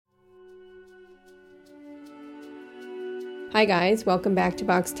Hi guys, welcome back to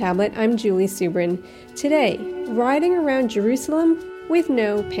Vox Tablet. I'm Julie Subrin. Today, riding around Jerusalem with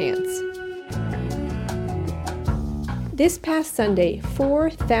no pants. This past Sunday,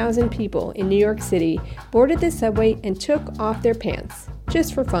 4,000 people in New York City boarded the subway and took off their pants,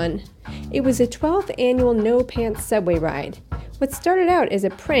 just for fun. It was the 12th annual No Pants subway ride. What started out as a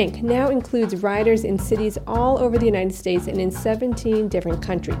prank now includes riders in cities all over the United States and in 17 different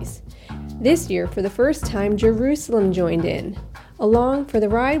countries. This year, for the first time, Jerusalem joined in. Along for the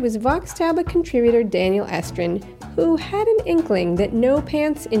ride was Vox Tablet contributor Daniel Estrin, who had an inkling that no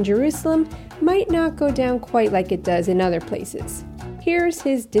pants in Jerusalem might not go down quite like it does in other places. Here's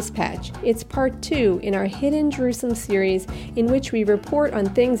his dispatch. It's part 2 in our Hidden Jerusalem series, in which we report on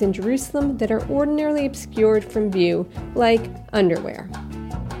things in Jerusalem that are ordinarily obscured from view, like underwear.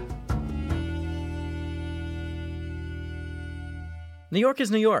 New York is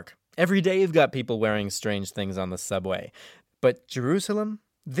New York. Every day you've got people wearing strange things on the subway. But Jerusalem?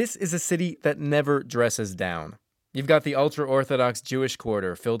 This is a city that never dresses down. You've got the ultra-Orthodox Jewish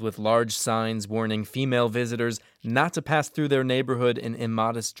quarter filled with large signs warning female visitors not to pass through their neighborhood in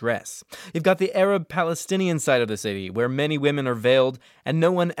immodest dress. You've got the Arab-Palestinian side of the city, where many women are veiled and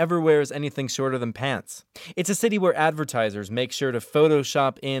no one ever wears anything shorter than pants. It's a city where advertisers make sure to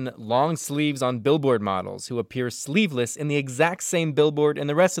Photoshop in long sleeves on billboard models who appear sleeveless in the exact same billboard in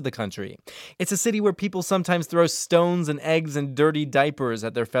the rest of the country. It's a city where people sometimes throw stones and eggs and dirty diapers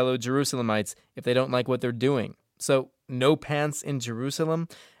at their fellow Jerusalemites if they don't like what they're doing. So, no pants in Jerusalem?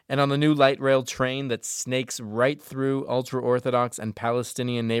 And on the new light rail train that snakes right through ultra-Orthodox and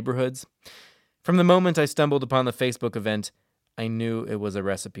Palestinian neighborhoods? From the moment I stumbled upon the Facebook event, I knew it was a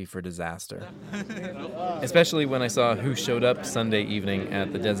recipe for disaster. Especially when I saw who showed up Sunday evening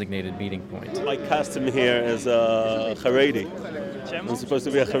at the designated meeting point. My costume here is a Haredi. I'm supposed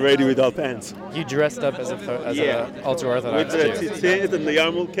to be a Haredi without pants. You dressed up as an ultra-Orthodox With the tzitzit and the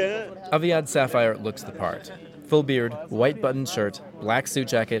yarmulke. Aviad Sapphire looks the part. Full beard, white buttoned shirt, black suit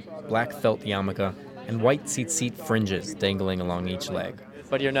jacket, black felt yarmulke, and white tzitzit fringes dangling along each leg.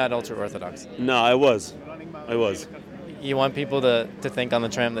 But you're not ultra-Orthodox. No, I was. You want people to think on the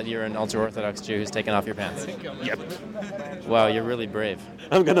tram that you're an ultra-Orthodox Jew who's taken off your pants? Yep. Wow, you're really brave.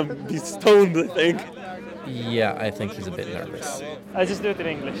 I'm gonna be stoned, I think. Yeah, I think he's a bit nervous. I just do it in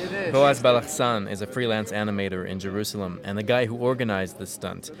English. Boaz Balachsan is a freelance animator in Jerusalem and the guy who organized this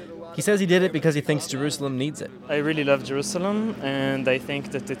stunt. He says he did it because he thinks Jerusalem needs it. I really love Jerusalem, and I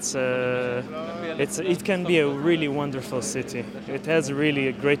think that it can be a really wonderful city. It has really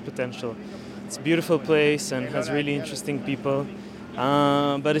a great potential. It's a beautiful place and has really interesting people.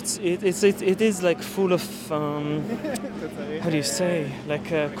 But it is like full of how do you say, like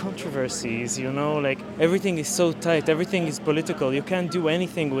controversies, you know, like everything is so tight, everything is political. You can't do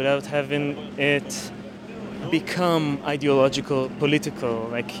anything without having it become ideological, political.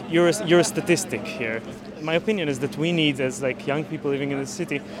 Like you're a statistic here. My opinion is that we need, as like young people living in the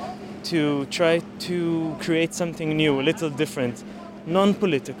city, to try to create something new, a little different,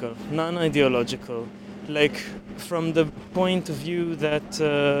 non-political, non-ideological. Like from the point of view that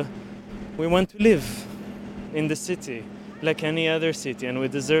we want to live in the city like any other city, and we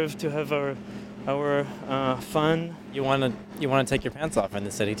deserve to have our fun. You want to take your pants off in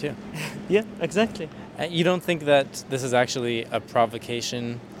the city too? Yeah, exactly. You don't think that this is actually a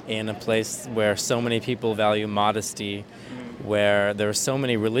provocation in a place where so many people value modesty, where there are so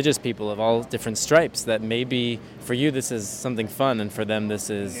many religious people of all different stripes, that maybe for you this is something fun and for them this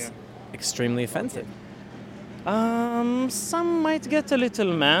is extremely offensive? Some might get a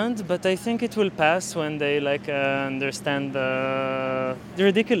little mad, but I think it will pass when they understand the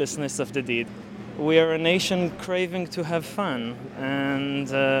ridiculousness of the deed. We are a nation craving to have fun, and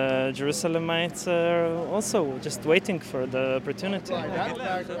Jerusalemites are also just waiting for the opportunity.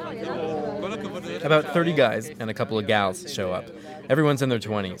 About 30 guys and a couple of gals show up. Everyone's in their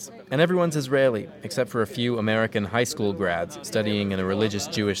 20s, and everyone's Israeli, except for a few American high school grads studying in a religious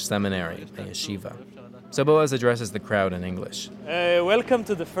Jewish seminary, a yeshiva. So Boaz addresses the crowd in English. Welcome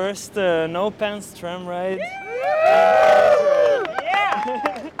to the first No Pants tram ride.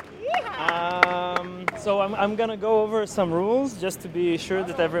 So I'm gonna go over some rules just to be sure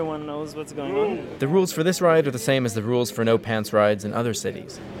that everyone knows what's going on. The rules for this ride are the same as the rules for no pants rides in other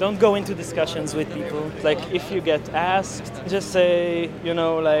cities. Don't go into discussions with people. Like if you get asked, just say, you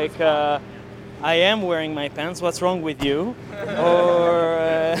know, like, I am wearing my pants, what's wrong with you?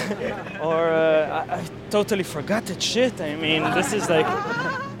 Or I totally forgot that shit. I mean, this is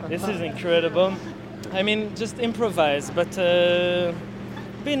incredible. I mean, just improvise, but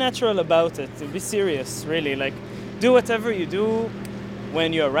be natural about it. Be serious, really. Like, do whatever you do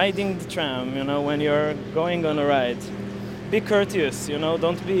when you're riding the tram, you know, when you're going on a ride. be courteous,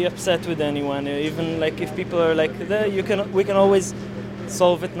 don't be upset with anyone. Even like if people are like there, we can always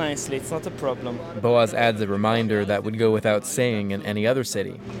solve it nicely. It's not a problem. Boaz adds a reminder that would go without saying in any other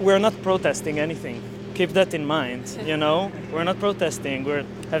city. We're not protesting anything. Keep that in mind, We're not protesting, we're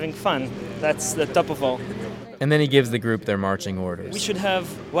having fun. That's the top of all. And then he gives the group their marching orders. We should have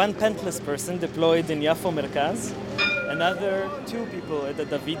one pantless person deployed in Yafo Merkaz, another 2 people at the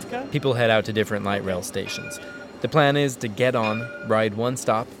Davidka. People head out to different light rail stations. The plan is to get on, ride one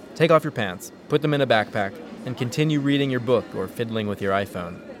stop, take off your pants, put them in a backpack, and continue reading your book or fiddling with your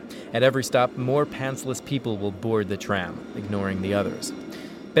iPhone. At every stop, more pantsless people will board the tram, ignoring the others.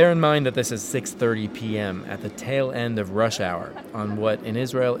 Bear in mind that this is 6:30 p.m. at the tail end of rush hour on what in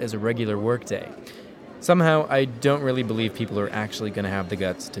Israel is a regular workday. Somehow, I don't really believe people are actually going to have the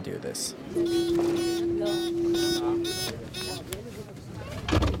guts to do this.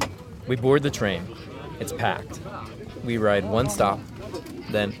 We board the train. It's packed. We ride one stop,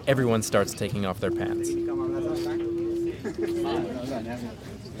 then everyone starts taking off their pants.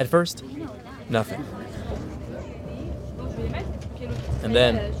 At first, nothing. And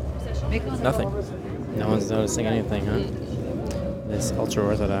then, nothing. No one's noticing anything, huh? This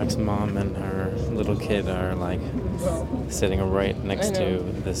ultra-Orthodox mom and her little kid are like sitting right next to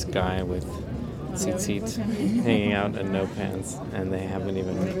this guy with tzitzit hanging out and no pants, and they haven't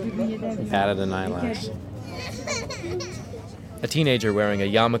even batted an eyelash. A teenager wearing a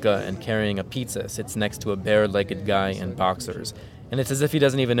yarmulke and carrying a pizza sits next to a bare-legged guy in boxers, and it's as if he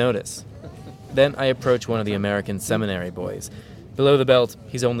doesn't even notice. Then I approach one of the American seminary boys. Below the belt,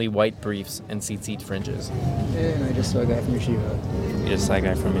 he's only white briefs and tzitzit fringes. And I just saw a guy from Yeshiva. You just saw a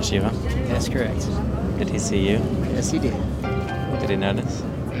guy from Yeshiva? That's correct. Did he see you? Yes, he did. Did he notice?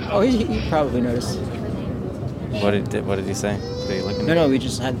 Oh, he probably noticed. What did he say? Did he look at me? No, we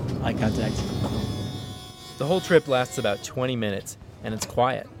just had eye contact. The whole trip lasts about 20 minutes, and it's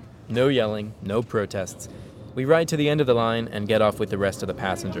quiet. No yelling, no protests. We ride to the end of the line and get off with the rest of the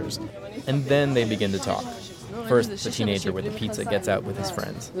passengers. And then they begin to talk. First, the teenager with the pizza gets out with his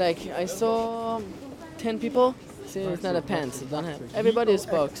friends. Like, I saw 10 people. See, it's not a pants. Don't have. Everybody is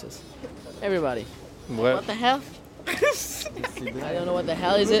boxes. Everybody. What the hell? I don't know what the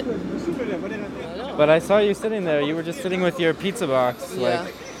hell is it. But I saw you sitting there. You were just sitting with your pizza box. Yeah.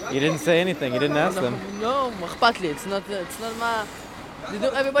 Like, you didn't say anything. You didn't ask them. No, machpat li. It's not my.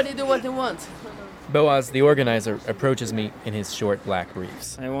 Everybody do what they want. Boaz, the organizer, approaches me in his short black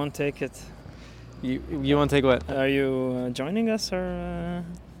briefs. I won't take it. You won't take what? Are you joining us or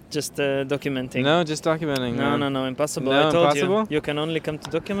just documenting? No, just documenting. No, impossible. No, I told impossible? You can only come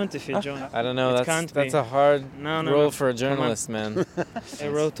to document if you join. I don't know. That's a hard role for a journalist, man. I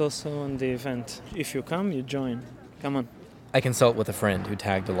wrote also on the event. If you come, you join. Come on. I consult with a friend who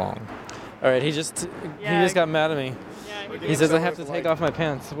tagged along. All right, he just got mad at me. Yeah, he says I have to take off my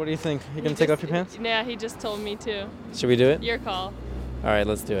pants. What do you think? You gonna take off your pants? Yeah, he just told me to. Should we do it? Your call. All right,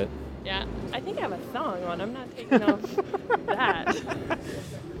 let's do it. Yeah, I think I have a thong on. I'm not taking off that.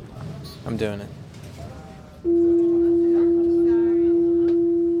 I'm doing it.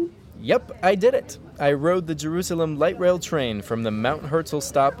 Yep, I did it. I rode the Jerusalem light rail train from the Mount Herzl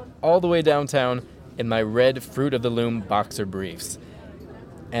stop all the way downtown in my red Fruit of the Loom boxer briefs.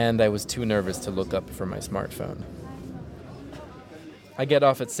 And I was too nervous to look up from my smartphone. I get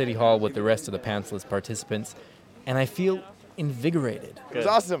off at City Hall with the rest of the pantsless participants, and I feel invigorated. It was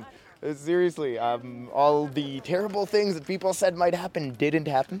awesome. Seriously, all the terrible things that people said might happen didn't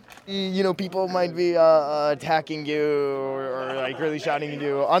happen. People might be attacking you or like really shouting at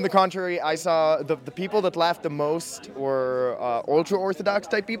you. On the contrary, I saw the people that laughed the most were ultra-Orthodox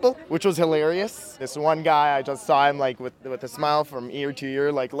type people, which was hilarious. This one guy, I just saw him like with a smile from ear to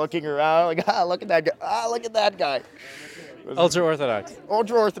ear, like looking around, like, look at that guy, look at that guy. Ultra-Orthodox.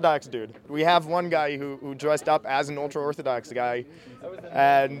 Ultra-Orthodox dude. We have one guy who dressed up as an ultra-Orthodox guy.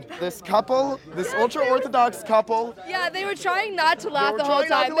 And this ultra-Orthodox couple... Yeah, they were trying not to laugh the whole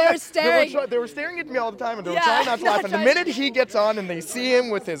time. They were staring. They were staring at me all the time, and they were trying not to laugh. And the minute he gets on and they see him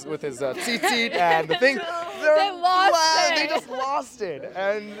with his tzitzit and the thing... They just lost it.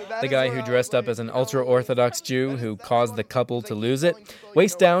 And the guy who dressed up as an ultra-Orthodox Jew who caused the couple to lose it,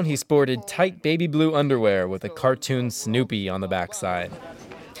 waist down he sported tight baby blue underwear with a cartoon Snoopy on the backside.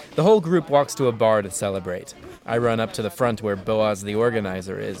 The whole group walks to a bar to celebrate. I run up to the front where Boaz, the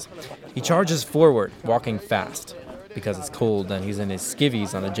organizer, is. He charges forward, walking fast, because it's cold and he's in his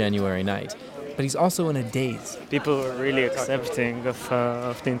skivvies on a January night. But he's also in a daze. People were really accepting of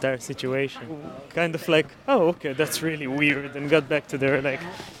the entire situation. Kind of like, oh, okay, that's really weird, and got back to their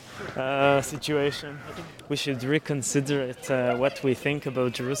situation. We should reconsider what we think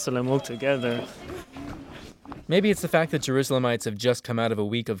about Jerusalem altogether. Maybe it's the fact that Jerusalemites have just come out of a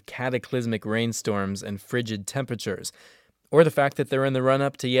week of cataclysmic rainstorms and frigid temperatures, or the fact that they're in the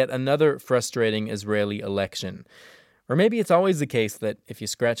run-up to yet another frustrating Israeli election. Or maybe it's always the case that if you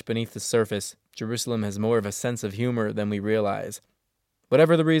scratch beneath the surface, Jerusalem has more of a sense of humor than we realize.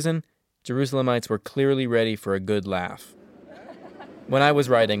 Whatever the reason, Jerusalemites were clearly ready for a good laugh. When I was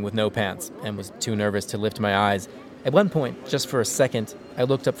riding with no pants and was too nervous to lift my eyes, at one point, just for a second, I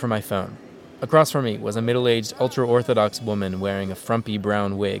looked up from my phone. Across from me was a middle-aged, ultra-Orthodox woman wearing a frumpy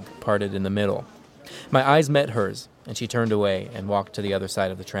brown wig parted in the middle. My eyes met hers, and she turned away and walked to the other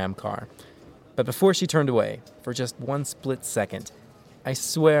side of the tram car. But before she turned away, for just one split second, I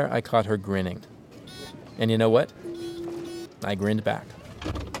swear I caught her grinning. And you know what? I grinned back.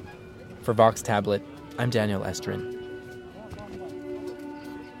 For Vox Tablet, I'm Daniel Estrin.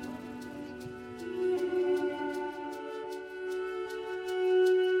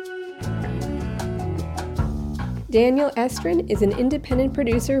 Daniel Estrin is an independent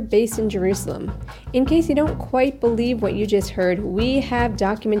producer based in Jerusalem. In case you don't quite believe what you just heard, we have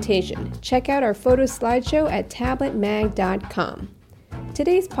documentation. Check out our photo slideshow at tabletmag.com.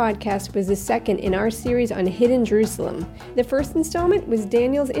 Today's podcast was the second in our series on Hidden Jerusalem. The first installment was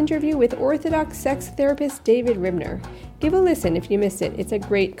Daniel's interview with Orthodox sex therapist David Ribner. Give a listen if you missed it. It's a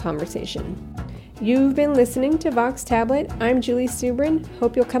great conversation. You've been listening to Vox Tablet. I'm Julie Subrin.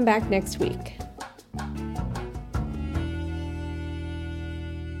 Hope you'll come back next week.